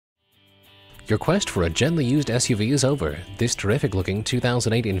Your quest for a gently used SUV is over. This terrific-looking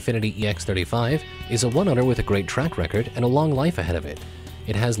 2008 Infiniti EX35 is a one-owner with a great track record and a long life ahead of it.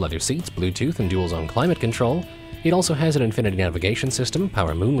 It has leather seats, Bluetooth, and dual-zone climate control. It also has an Infiniti navigation system,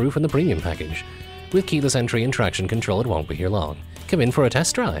 power moonroof, and the premium package. With keyless entry and traction control, it won't be here long. Come in for a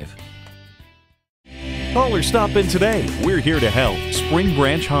test drive. Call or stop in today. We're here to help. Spring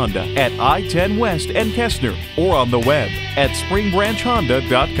Branch Honda at I-10 West and Kestner, or on the web at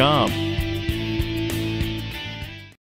springbranchhonda.com.